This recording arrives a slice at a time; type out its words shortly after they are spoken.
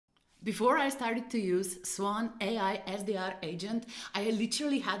Before I started to use Swan AI SDR agent, I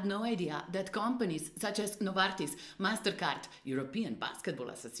literally had no idea that companies such as Novartis, MasterCard, European Basketball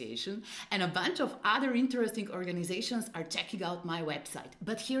Association, and a bunch of other interesting organizations are checking out my website.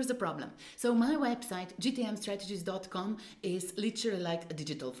 But here's the problem. So my website, gtmstrategies.com, is literally like a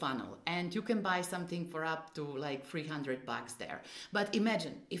digital funnel, and you can buy something for up to like $300 there. But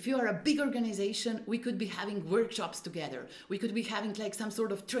imagine, if you are a big organization, we could be having workshops together. We could be having like some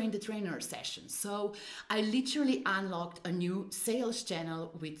sort of trainer session. So I literally unlocked a new sales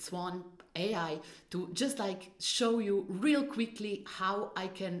channel with Swan AI to just like show you real quickly how I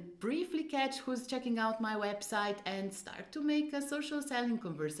can briefly catch who's checking out my website and start to make a social selling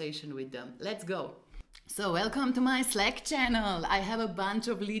conversation with them. Let's go. So welcome to my Slack channel. I have a bunch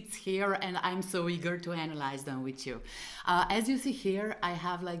of leads here and I'm so eager to analyze them with you. As you see here, I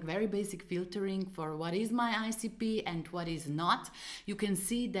have like very basic filtering for what is my ICP and what is not. You can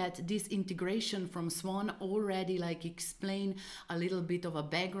see that this integration from Swan already like explain a little bit of a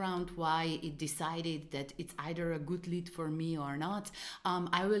background why it decided that it's either a good lead for me or not.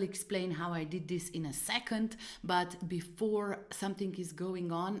 I will explain how I did this in a second, but before something is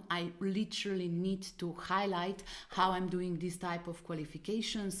going on, I literally need to highlight how I'm doing this type of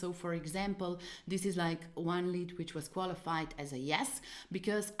qualification. So for example, this is like one lead which was qualified as a yes,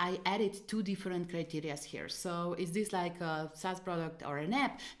 because I added two different criteria here. So is this like a SaaS product or an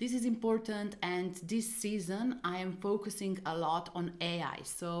app? This is important, and this season I am focusing a lot on AI.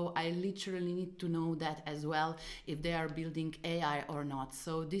 So I literally need to know that as well, if they are building AI or not.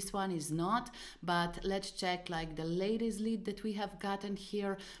 So this one is not, but let's check like the latest lead that we have gotten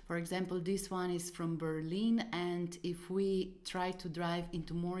here. For example, this one is from Berlin, and if we try to dive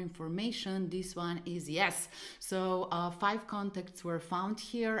into more information, this one is yes. So 5 contacts were found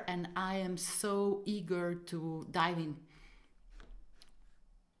here, and I am so eager to dive in.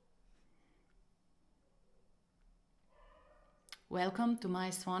 Welcome to my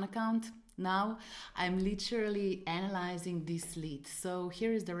Swan account. Now I'm literally analyzing this lead. So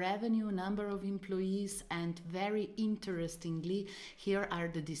here is the revenue, number of employees, and very interestingly, here are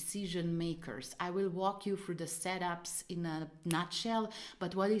the decision makers. I will walk you through the setups in a nutshell,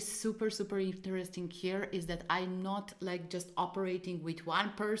 but what is super interesting here is that I'm not like just operating with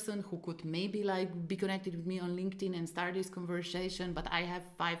one person who could maybe like be connected with me on LinkedIn and start this conversation, but I have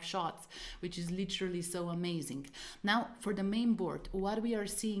 5 shots, which is literally so amazing. Now for the main board, what we are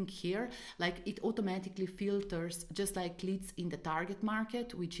seeing here, like it automatically filters just like leads in the target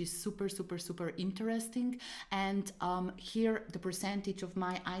market, which is super interesting. And here the percentage of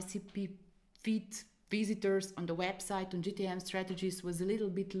my ICP feed visitors on the website on GTM strategies was a little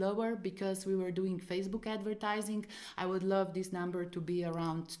bit lower because we were doing Facebook advertising. I would love this number to be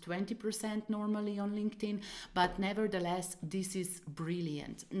around 20% normally on LinkedIn, but nevertheless, this is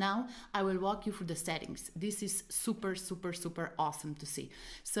brilliant. Now I will walk you through the settings. This is super awesome to see.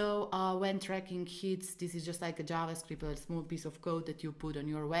 So when tracking hits, this is just like a JavaScript, a small piece of code that you put on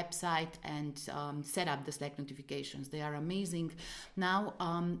your website and set up the Slack notifications. They are amazing. Now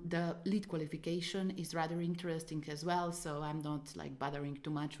the lead qualification is rather interesting as well, so I'm not like bothering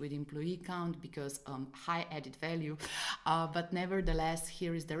too much with employee count because high added value, but nevertheless,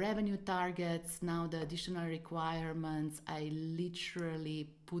 here is the revenue targets. Now the additional requirements, I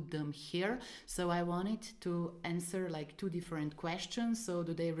literally put them here. So I wanted to answer like 2 different questions. So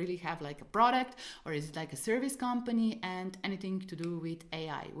do they really have like a product, or is it like a service company, and anything to do with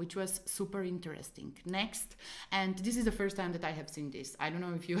AI, which was super interesting. Next, and this is the first time that I have seen this. I don't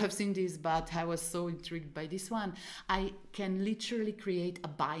know if you have seen this, but I was so intrigued by this one. I can literally create a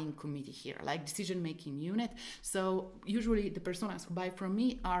buying committee here, like decision-making unit. So usually the personas who buy from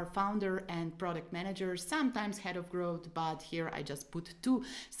me are founder and product manager, sometimes head of growth, but here I just put 2.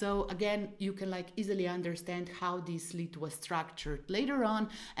 So again, you can like easily understand how this lead was structured later on.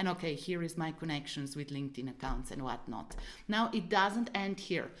 And okay, here is my connections with LinkedIn accounts and whatnot. Now it doesn't end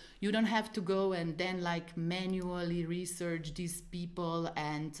here. You don't have to go and then like manually research these people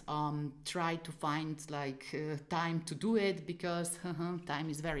and try to find like time to do it, because time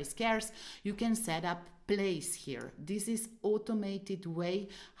is very scarce. You can set up place here. This is automated way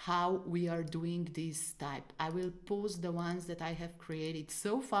how we are doing this type. I will pause the ones that I have created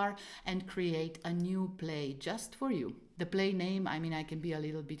so far and create a new play just for you. The play name, I mean, I can be a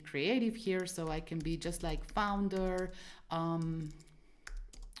little bit creative here, so I can be just like founder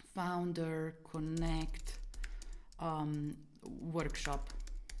connect workshop.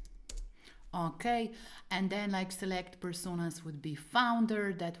 Okay, and then like select personas would be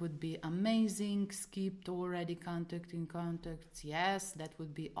founder, that would be amazing. Skipped already contacting contacts, yes, that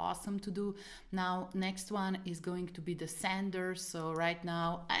would be awesome to do. Now next one is going to be the sender. So right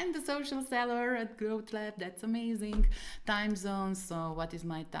now I'm the social seller at Growth Lab, that's amazing. Time zone, so what is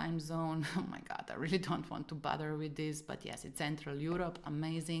my time zone? Oh my god, I really don't want to bother with this, but yes, it's Central Europe,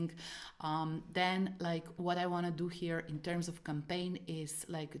 amazing. Then like what I want to do here in terms of campaign is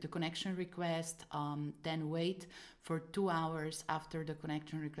like the connection request, then wait for 2 hours after the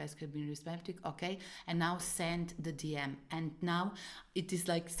connection request has been respected, okay, and now send the DM. And now it is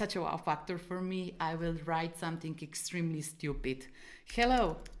like such a wow factor for me. I will write something extremely stupid.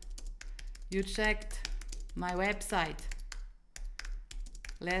 Hello, you checked my website,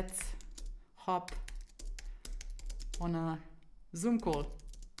 let's hop on a Zoom call.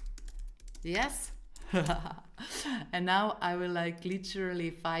 Yes. And now I will like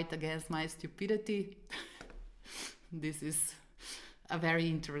literally fight against my stupidity. This is a very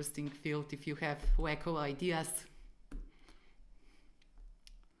interesting field if you have wacko ideas.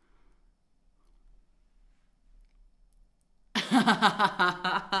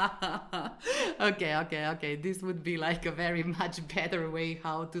 Okay. This would be like a very much better way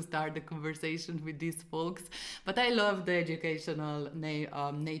how to start the conversation with these folks. But I love the educational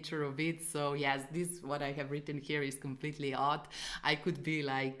nature of it. So yes, this what I have written here is completely odd. I could be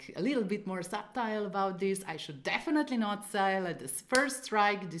like a little bit more subtle about this. I should definitely not sell at this first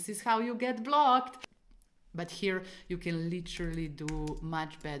strike. This is how you get blocked. But here you can literally do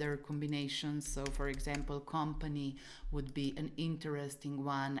much better combinations. So for example, company would be an interesting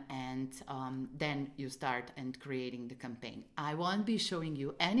one, and then you start and creating the campaign. I won't be showing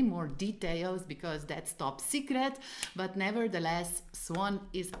you any more details because that's top secret, but nevertheless, Swan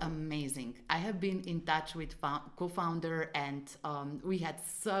is amazing. I have been in touch with co-founder, and we had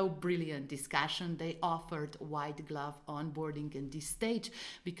so brilliant discussion. They offered white glove onboarding in this stage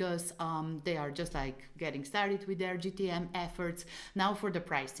because they are just like getting started with their GTM efforts. Now for the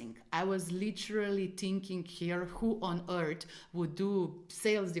pricing, I was literally thinking here, who on earth would do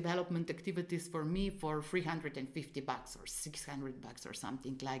sales development activities for me for $350 or $600 or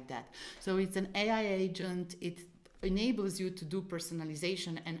something like that. So it's an AI agent. It enables you to do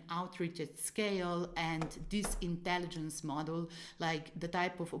personalization and outreach at scale, and this intelligence model, like the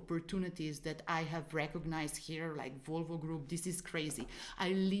type of opportunities that I have recognized here, like Volvo Group, this is crazy. I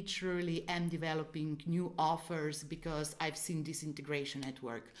literally am developing new offers because I've seen this integration at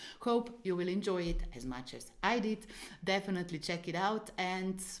work. Hope you will enjoy it as much as I did. Definitely check it out,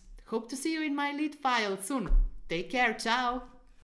 and hope to see you in my lead file soon. Take care, ciao!